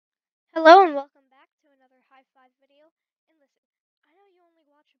Hello and welcome back to another high five video. And listen, I know you only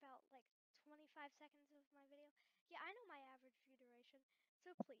watch about like 25 seconds of my video. Yeah, I know my average view duration,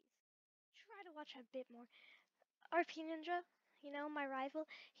 so please try to watch a bit more. RP Ninja, my rival,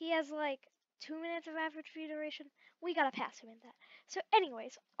 he has like 2 minutes of average view duration. We gotta pass him in that. So,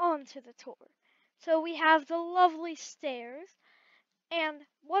 anyways, on to the tour. So we have the lovely stairs. And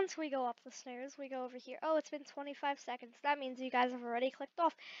once we go up the stairs, we go over here. Oh, it's been 25 seconds. That means you guys have already clicked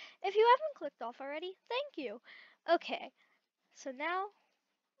off. If you haven't clicked off already, thank you. Okay, so now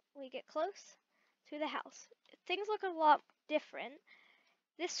we get close to the house. Things look a lot different.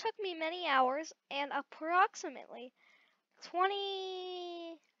 This took me many hours and approximately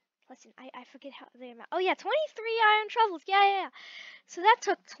 20. Listen, I forget how the amount. Oh, yeah, 23 iron shovels. Yeah. So that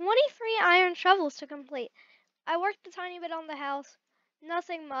took 23 iron shovels to complete. I worked a tiny bit on the house.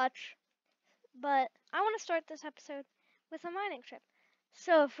 Nothing much. But I want to start this episode with a mining trip.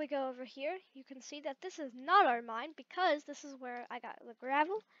 So if we go over here, you can see that this is not our mine because this is where I got the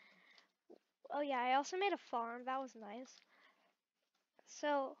gravel. Oh yeah, I also made a farm. That was nice.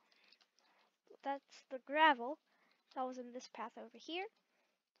 So that's the gravel that was in this path over here.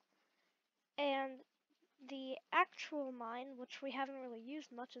 And the actual mine, which we haven't really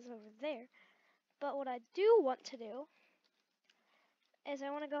used much, is over there. But what I do want to do is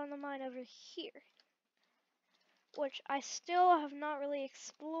I want to go in the mine over here, which I still have not really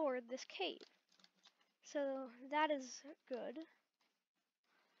explored this cave. So that is good.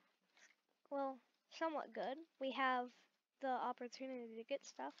 Well, somewhat good. We have the opportunity to get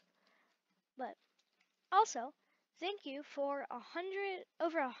stuff. But also, thank you for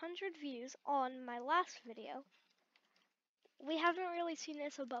over 100 views on my last video. We haven't really seen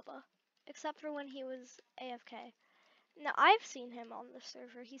Isobubba, except for when he was AFK. Now, I've seen him on the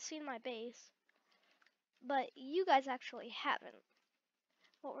server. He's seen my base. But you guys actually haven't.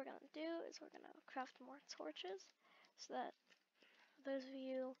 What we're going to do is we're going to craft more torches so that those of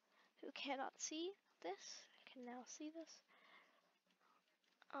you who cannot see this can now see this.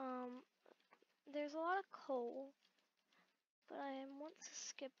 There's a lot of coal, but I want to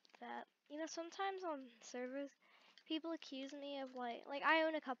skip that. Sometimes on servers, people accuse me of like I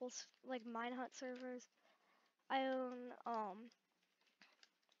own a couple like mine hut servers. I own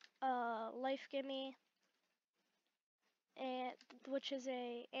Life Gimmie, and which is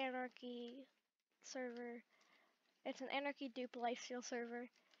a anarchy server. It's an anarchy dupe lifesteal server.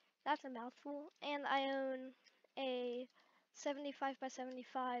 That's a mouthful. And I own a 75 by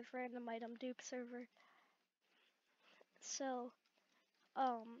 75 random item dupe server. So,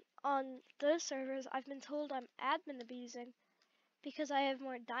 on those servers, I've been told I'm admin abusing because I have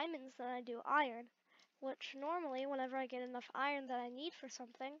more diamonds than I do iron, which normally, whenever I get enough iron that I need for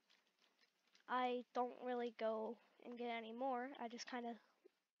something, I don't really go and get any more. I just kind of,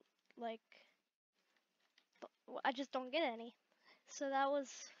 like, I just don't get any. So that was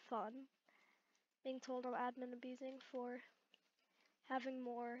fun, being told I'm admin abusing for having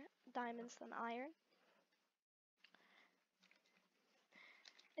more diamonds than iron.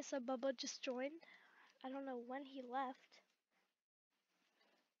 Issa Bubba just joined. I don't know when he left.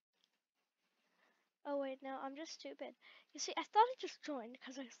 Oh wait, no, I'm just stupid. You see, I thought he just joined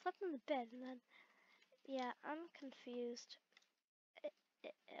because I slept in the bed and then, yeah, I'm confused.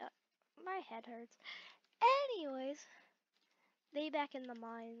 My head hurts. Anyways, they back in the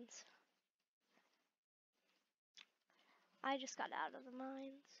mines. I just got out of the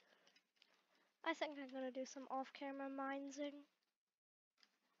mines. I think I'm gonna do some off-camera minesing.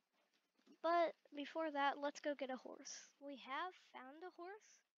 But before that, let's go get a horse. We have found a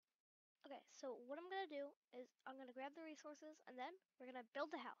horse. Okay, so what I'm gonna do is I'm gonna grab the resources and then we're gonna build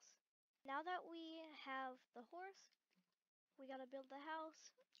the house. Now that we have the horse, we gotta build the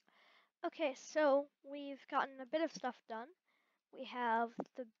house. Okay, so we've gotten a bit of stuff done. We have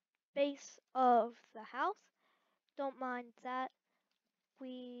the base of the house. Don't mind that.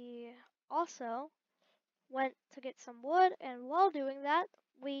 We also went to get some wood, and while doing that,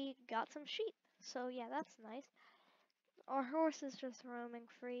 we got some sheep. So yeah, that's nice. Our horse is just roaming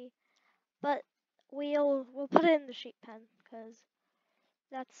free, but we'll put it in the sheep pen because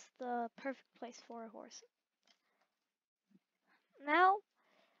that's the perfect place for a horse. Now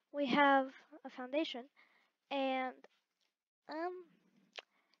we have a foundation, and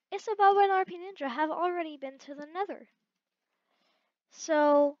Isabella and RP Ninja have already been to the Nether.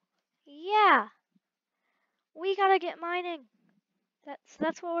 So yeah, we gotta get mining.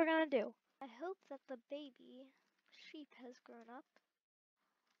 That's what we're gonna do. I hope that the baby sheep has grown up,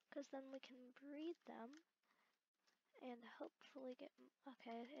 because then we can breed them and hopefully get.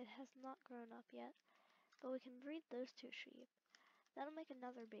 Okay, it has not grown up yet, but we can breed those two sheep. That'll make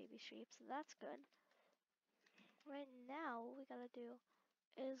another baby sheep, so that's good. Right now, what we gotta do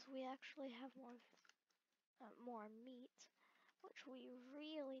is we actually have more meat, which we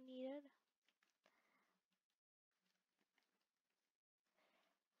really needed.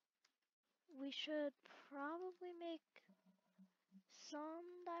 We should probably make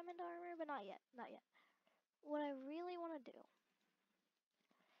some diamond armor, but not yet, not yet. What I really want to do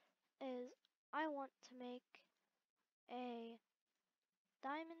is I want to make a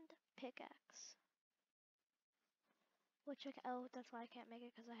diamond pickaxe. Oh, that's why I can't make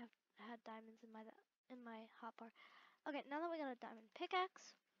it, because I had diamonds in my hotbar. Okay, now that we got a diamond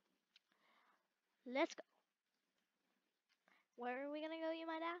pickaxe, let's go. Where are we gonna go, you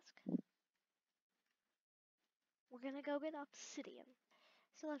might ask? We're gonna go get obsidian.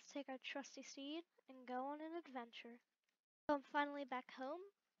 So let's take our trusty steed and go on an adventure. So I'm finally back home,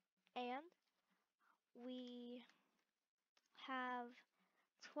 and we have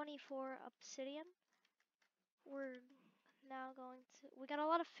 24 obsidian. We're now we got a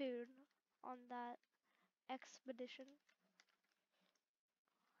lot of food on that expedition.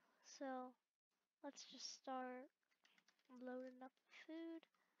 So let's just start loading up the food.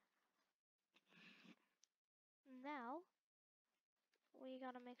 Now we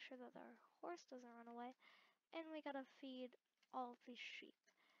gotta make sure that our horse doesn't run away, and we gotta feed all of these sheep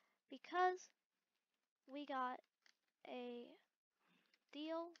because we got a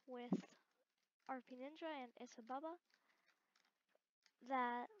deal with RP Ninja and Isababa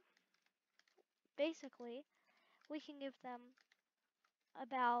that basically we can give them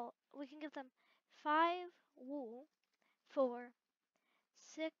we can give them 5 wool for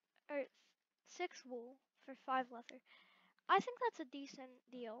 6 or 6 wool for 5 leather. I think that's a decent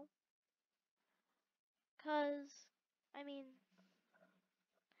deal cuz I mean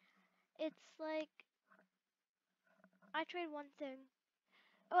it's like I trade one thing.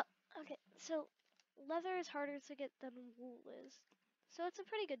 Oh, okay. So leather is harder to get than wool is. So it's a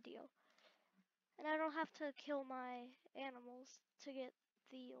pretty good deal. And I don't have to kill my animals to get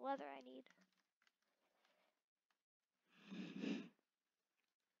the leather I need.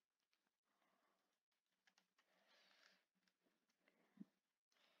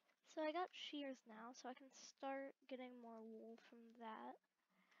 So I got shears now, so I can start getting more wool from that.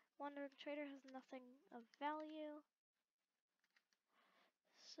 Wonder Trader has nothing of value.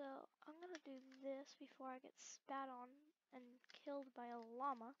 So I'm gonna do this before I get spat on and killed by a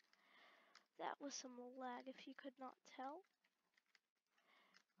llama. That was some lag if you could not tell.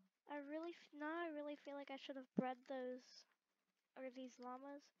 Now I really feel like I should have bred these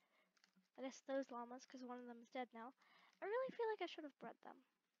llamas. I guess those llamas, because one of them is dead now. I really feel like I should have bred them.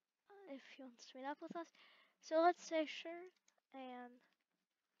 If he wants to meet up with us. So let's say sure, and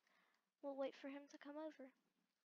we'll wait for him to come over.